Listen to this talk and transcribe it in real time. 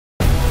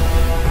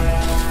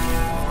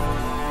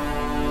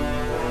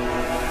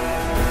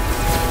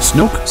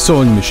Snoke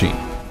Sewing Machine.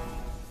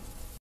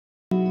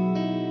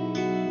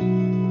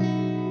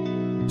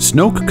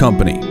 Snoke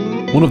Company,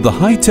 one of the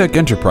high-tech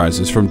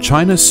enterprises from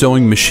China's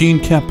sewing machine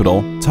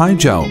capital,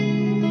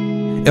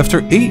 Taizhou.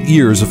 After 8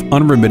 years of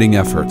unremitting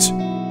efforts,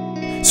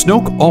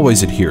 Snoke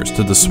always adheres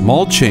to the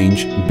small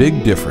change,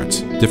 big difference,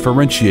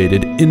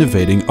 differentiated,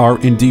 innovating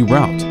R&D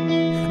route,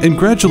 and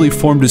gradually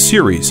formed a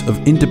series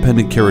of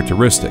independent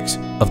characteristics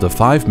of the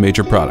 5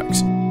 major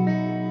products.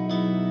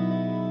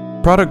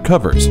 Product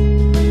covers: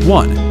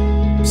 1.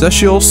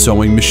 Sessial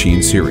Sewing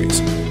Machine Series.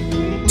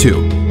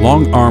 2.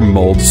 Long Arm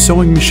Mold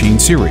Sewing Machine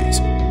Series.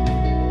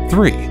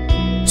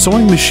 3.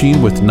 Sewing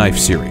Machine with Knife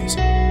Series.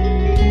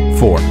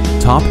 4.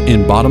 Top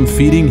and Bottom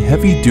Feeding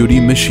Heavy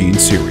Duty Machine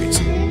Series.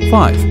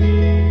 5.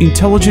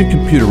 Intelligent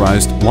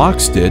Computerized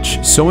Lock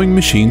Stitch Sewing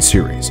Machine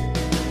Series.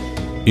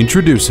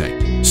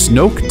 Introducing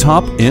Snoke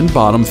Top and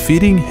Bottom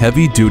Feeding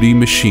Heavy Duty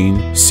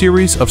Machine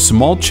Series of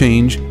Small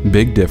Change,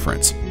 Big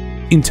Difference.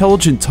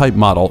 Intelligent Type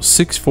Model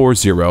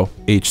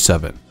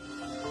 640H7.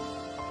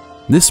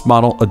 This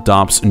model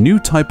adopts new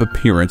type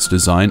appearance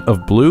design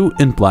of blue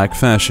and black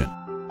fashion.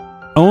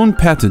 Own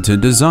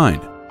patented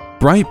design: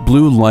 bright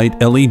blue light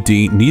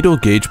LED needle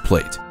gauge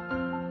plate.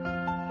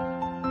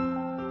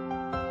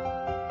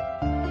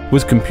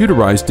 With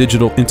computerized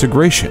digital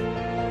integration,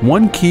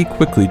 one key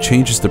quickly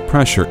changes the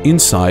pressure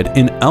inside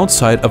and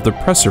outside of the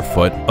presser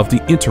foot of the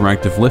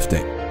interactive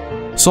lifting.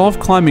 Solve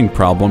climbing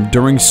problem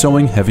during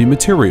sewing heavy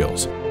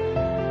materials.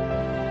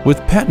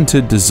 With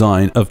patented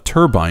design of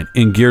turbine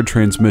and gear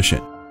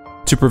transmission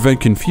to prevent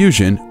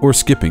confusion or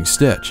skipping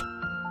stitch,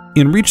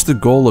 and reach the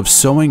goal of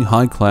sewing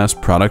high-class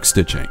product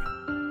stitching.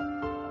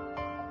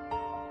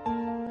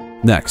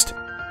 Next,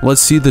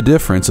 let's see the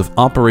difference of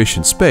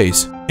operation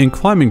space and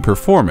climbing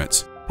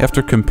performance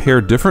after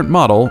compare different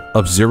model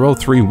of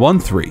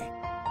 0313,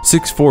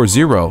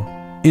 640,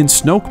 and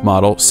Snoke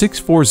model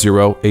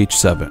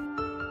 640H7.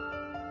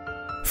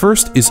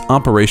 First is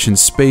operation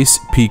space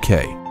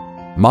PK.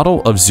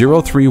 Model of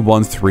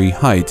 0313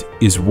 height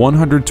is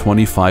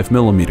 125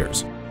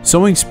 mm.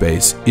 Sewing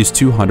space is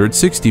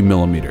 260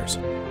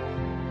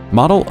 mm.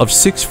 Model of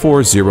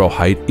 640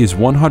 height is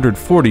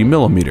 140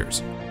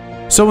 mm.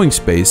 Sewing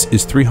space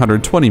is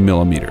 320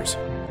 mm.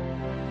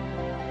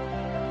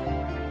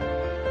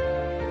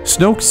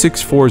 Snoke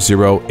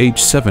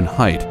 640H7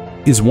 height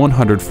is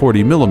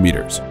 140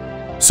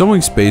 mm.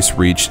 Sewing space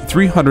reached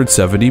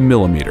 370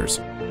 mm.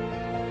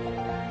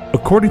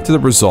 According to the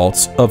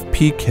results of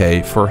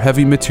PK for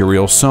heavy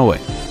material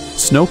sewing,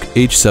 Snoke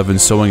H7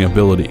 sewing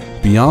ability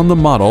beyond the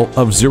model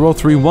of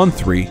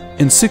 0313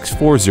 and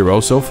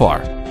 640 so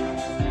far.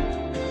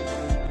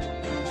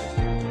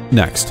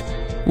 Next,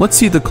 let's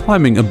see the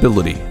climbing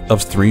ability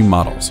of 3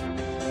 models.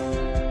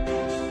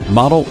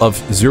 Model of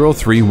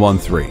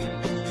 0313.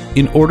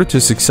 In order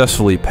to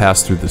successfully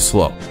pass through the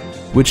slope,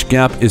 which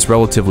gap is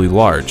relatively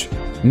large,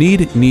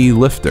 need knee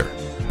lifter,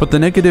 but the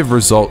negative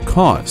result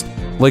caused,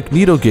 like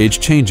needle gauge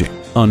changing,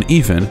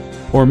 uneven,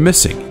 or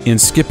missing in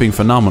skipping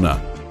phenomena.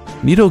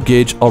 Needle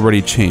gauge already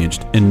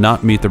changed and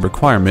not meet the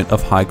requirement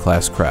of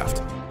high-class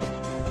craft.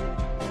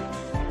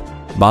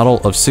 Model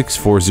of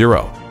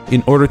 640.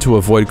 In order to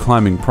avoid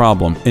climbing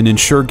problem and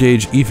ensure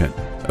gauge even,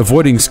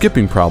 avoiding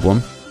skipping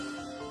problem,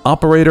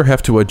 operator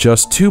have to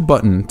adjust 2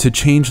 button to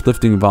change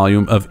lifting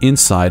volume of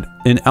inside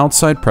and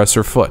outside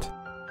presser foot,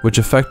 which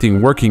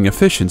affecting working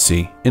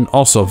efficiency and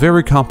also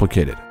very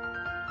complicated.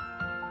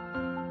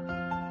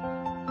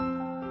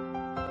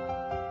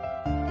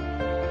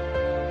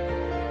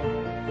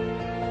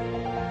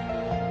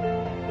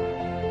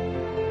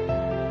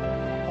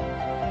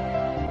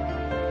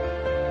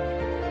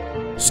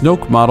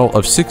 Snoke model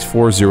of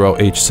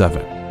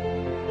 640H7.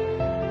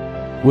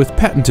 With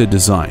patented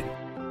design,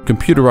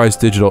 computerized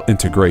digital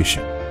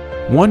integration,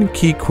 one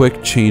key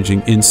quick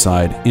changing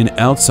inside and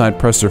outside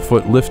presser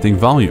foot lifting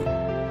volume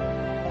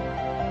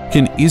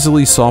can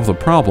easily solve the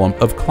problem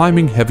of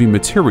climbing heavy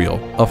material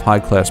of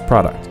high-class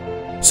product,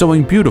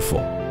 sewing beautiful,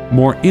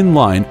 more in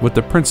line with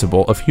the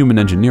principle of human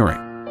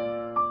engineering.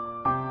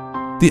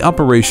 The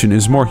operation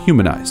is more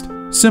humanized,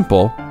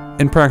 simple,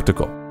 and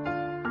practical.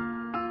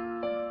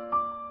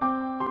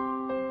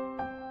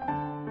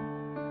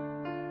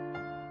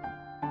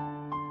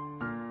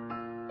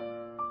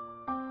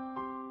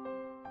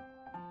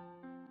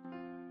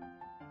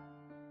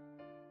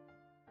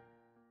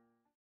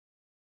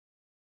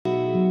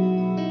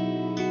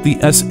 The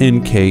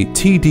SNK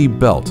TD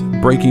belt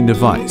braking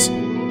device.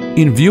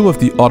 In view of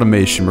the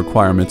automation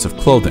requirements of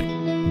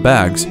clothing,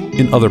 bags,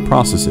 and other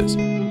processes,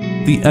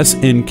 the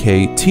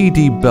SNK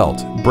TD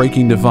belt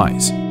braking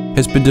device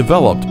has been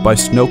developed by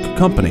Snoke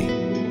Company.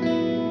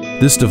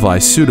 This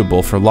device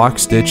suitable for lock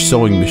stitch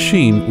sewing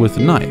machine with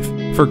knife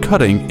for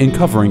cutting and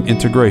covering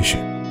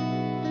integration.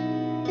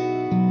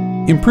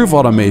 Improve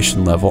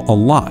automation level a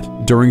lot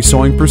during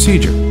sewing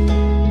procedure.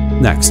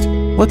 Next,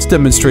 let's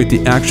demonstrate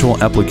the actual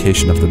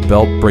application of the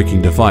belt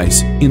braking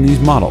device in these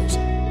models.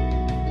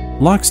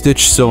 Lock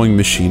stitch sewing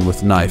machine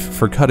with knife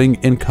for cutting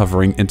and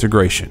covering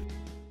integration.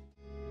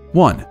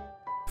 1.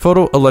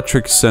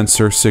 Photoelectric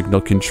sensor signal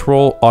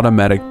control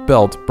automatic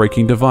belt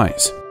braking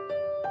device.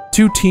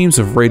 Two teams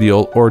of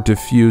radial or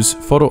diffuse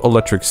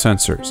photoelectric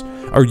sensors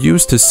are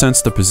used to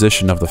sense the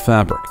position of the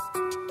fabric.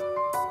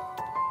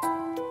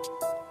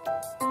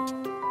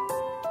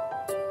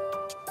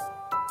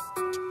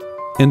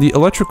 And the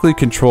electrically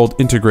controlled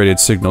integrated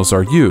signals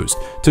are used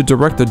to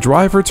direct the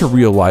driver to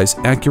realize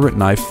accurate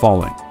knife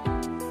falling.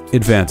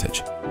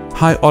 Advantage: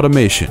 high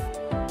automation.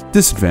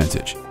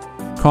 Disadvantage: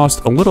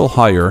 cost a little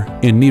higher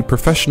and need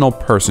professional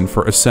person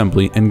for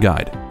assembly and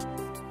guide.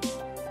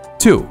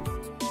 2.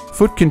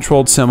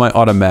 Foot-controlled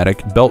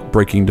semi-automatic belt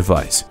braking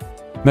device.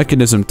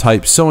 Mechanism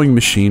type sewing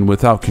machine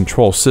without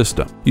control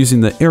system.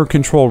 Using the air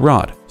control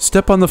rod,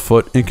 step on the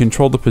foot and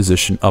control the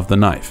position of the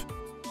knife.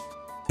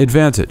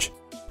 Advantage: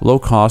 low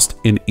cost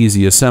and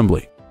easy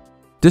assembly.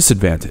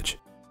 Disadvantage: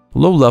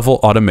 low-level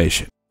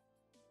automation.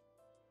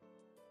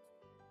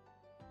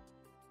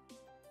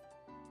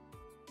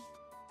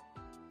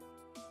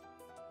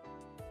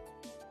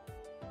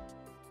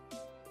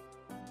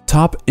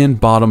 Top and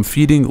bottom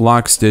feeding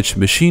lock stitch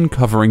machine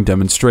covering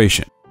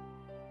demonstration.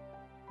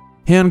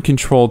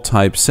 Hand-controlled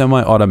type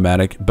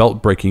semi-automatic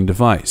belt braking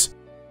device.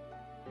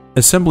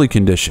 Assembly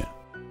condition: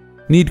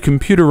 need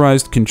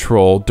computerized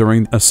control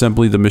during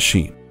assembly the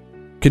machine.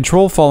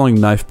 Control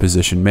falling knife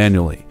position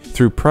manually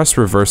through press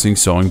reversing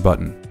sewing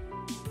button.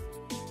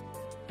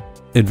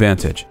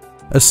 Advantage: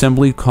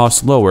 assembly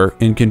costs lower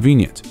and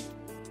convenient.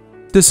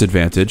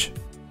 Disadvantage: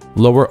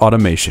 lower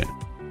automation.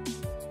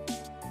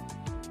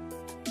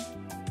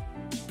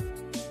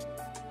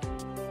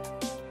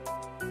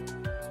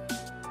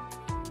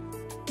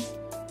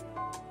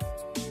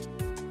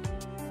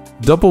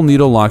 Double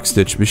needle lock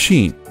stitch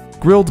machine,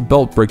 grilled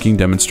belt braking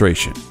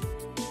demonstration.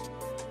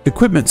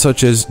 Equipment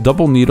such as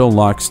double needle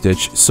lock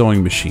stitch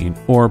sewing machine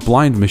or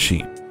blind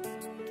machine.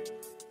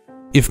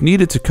 If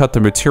needed to cut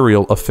the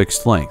material a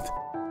fixed length.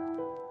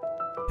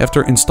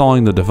 After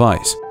installing the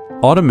device,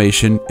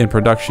 automation and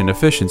production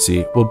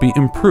efficiency will be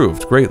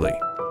improved greatly.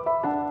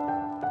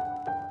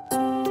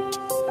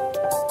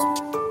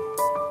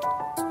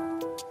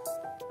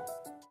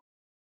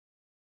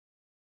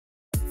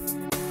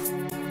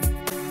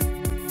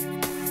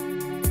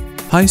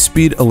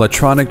 High-speed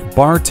electronic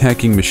bar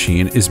tacking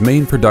machine is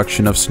main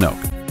production of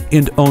Snoke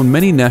and own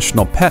many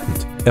national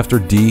patent after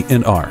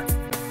D&R.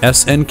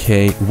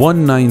 SNK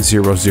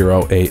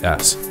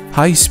 1900AS.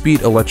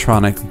 High-speed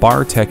electronic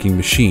bar tacking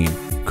machine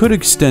could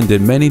extend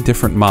in many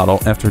different model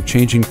after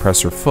changing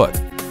presser foot.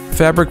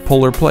 Fabric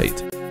puller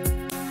plate.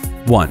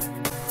 1.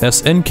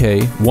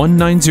 SNK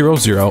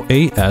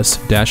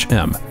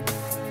 1900AS-M.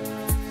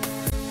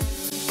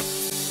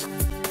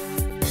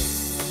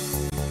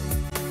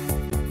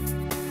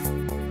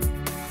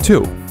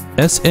 2.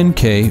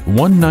 SNK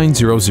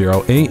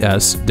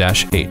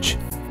 1900AS-H.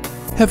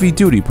 Heavy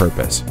duty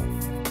purpose.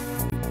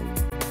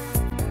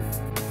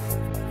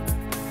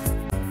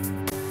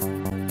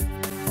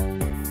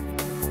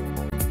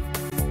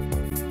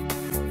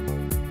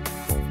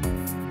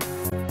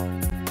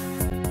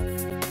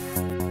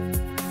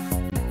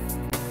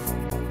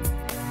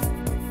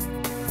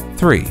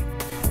 3.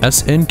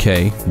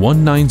 SNK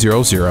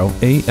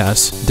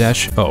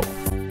 1900AS-O.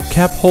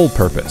 Cap hole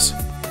purpose.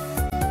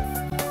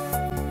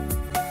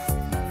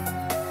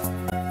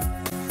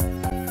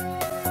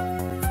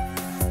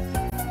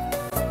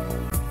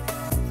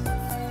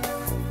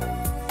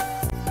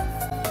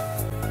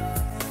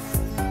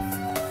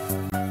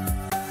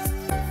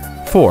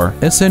 4.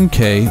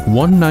 SNK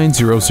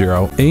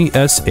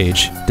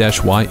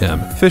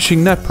 1900ASH-YM.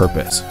 Fishing net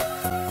purpose.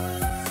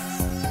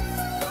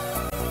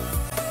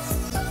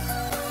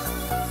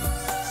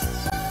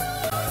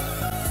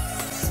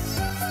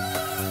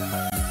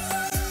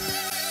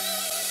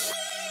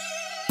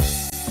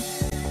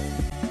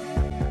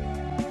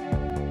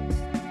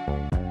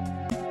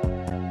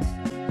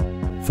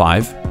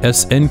 5.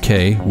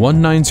 SNK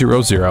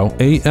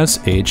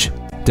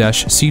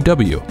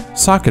 1900ASH-CW.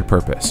 Socket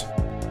purpose.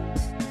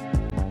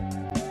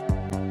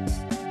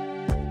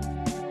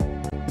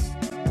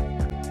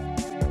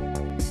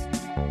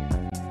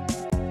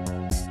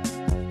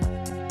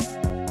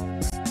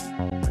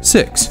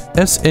 6.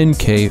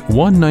 SNK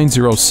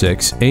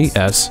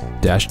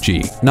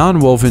 1906AS-G.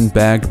 Non-woven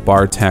bagged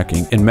bar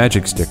tacking and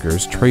magic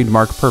stickers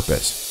trademark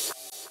purpose.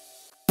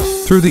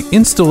 Through the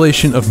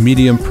installation of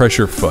medium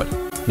pressure foot,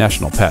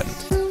 national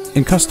patent,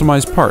 and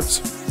customized parts,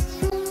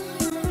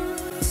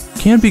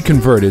 can be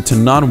converted to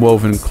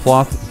non-woven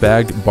cloth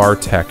bagged bar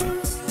tacking.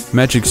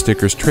 Magic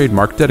stickers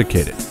trademark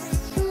dedicated.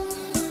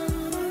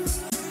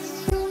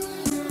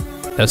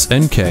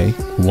 SNK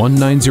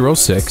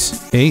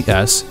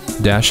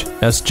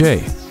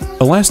 1906AS-SJ.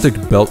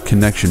 Elastic belt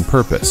connection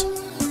purpose.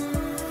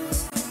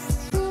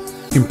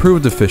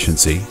 Improved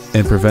efficiency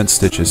and prevent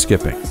stitches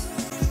skipping.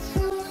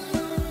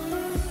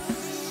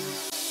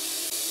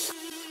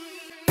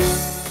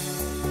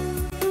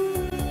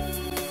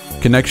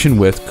 Connection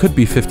width could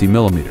be 50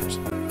 millimeters.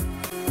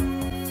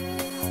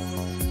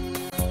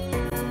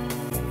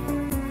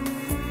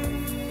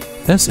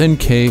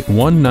 SNK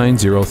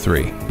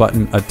 1903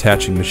 button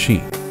attaching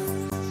machine.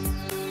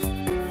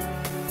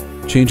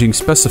 changing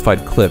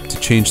specified clip to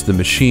change the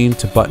machine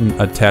to button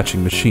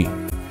attaching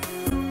machine.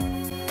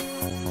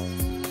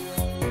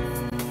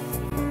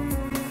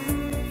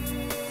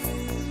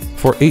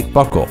 For 8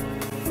 buckle.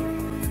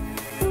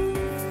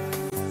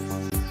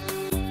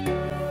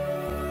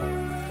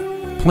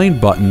 Plain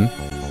button.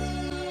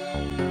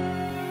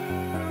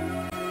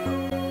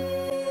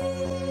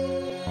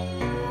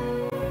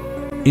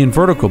 In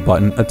vertical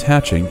button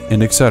attaching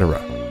and etc.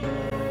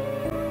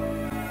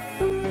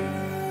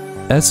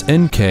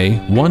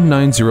 SNK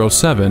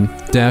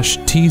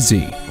 1907-TZ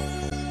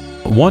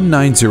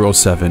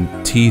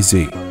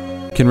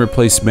 1907-TZ can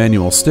replace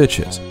manual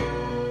stitches.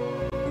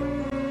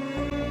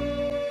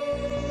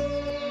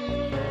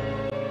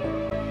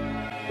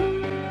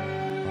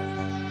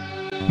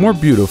 More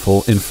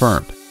beautiful and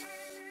firmed.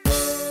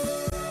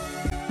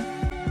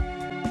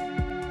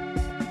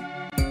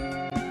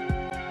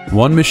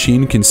 One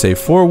machine can save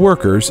 4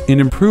 workers and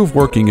improve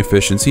working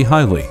efficiency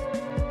highly.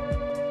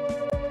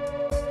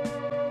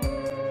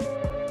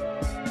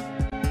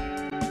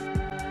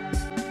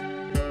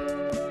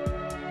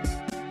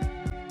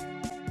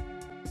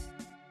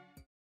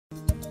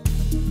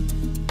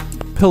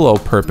 Pillow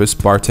purpose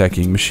bar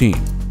tacking machine.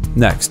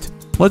 Next,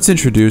 let's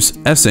introduce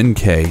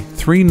SNK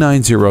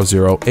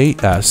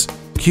 3900AS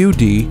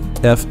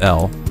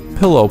QD-FL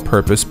pillow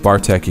purpose bar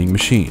tacking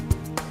machine,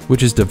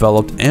 which is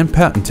developed and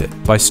patented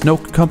by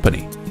Snoke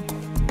Company.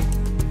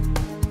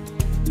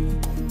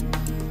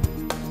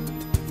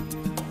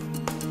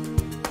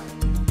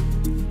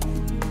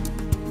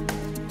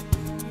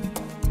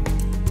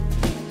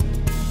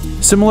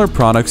 Similar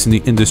products in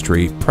the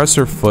industry,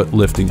 presser foot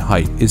lifting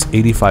height is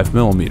 85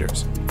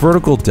 mm,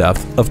 vertical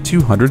depth of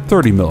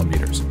 230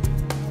 mm.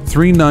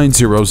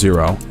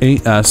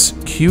 3900AS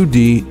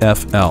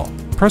QD-FL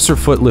presser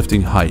foot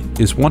lifting height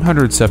is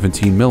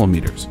 117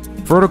 mm,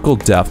 vertical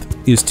depth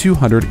is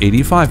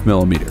 285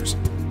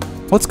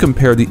 mm. Let's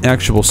compare the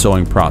actual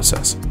sewing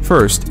process.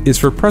 First is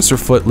for presser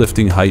foot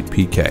lifting height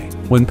PK,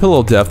 when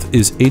pillow depth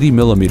is 80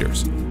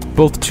 mm.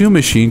 Both two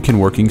machine can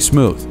working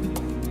smooth.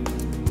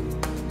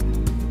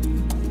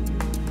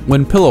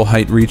 When pillow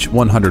height reach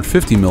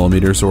 150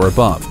 mm or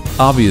above,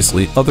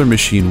 obviously other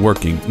machine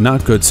working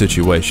not good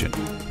situation,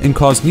 and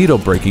cause needle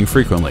breaking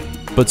frequently,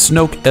 but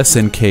Snoke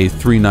SNK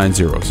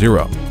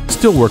 3900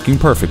 still working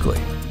perfectly.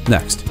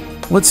 Next,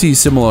 let's see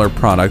similar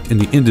product in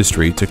the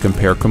industry to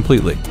compare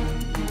completely.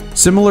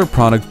 Similar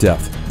product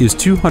depth is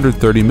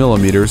 230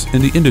 mm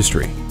in the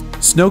industry.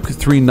 Snoke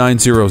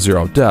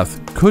 3900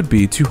 depth could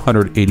be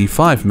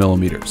 285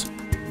 mm.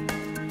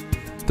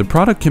 The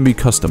product can be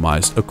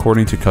customized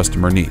according to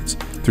customer needs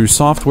through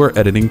software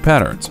editing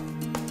patterns.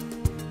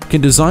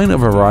 Can design a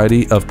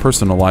variety of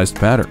personalized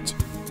patterns.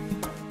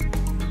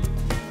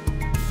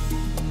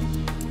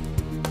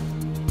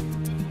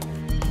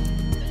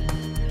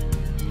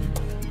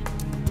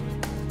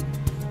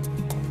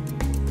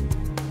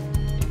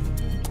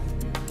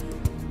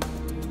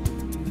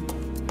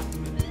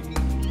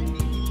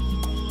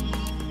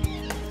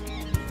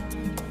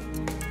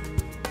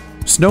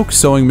 Snoke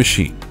sewing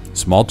machine.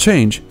 Small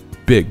change,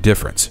 big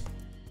difference.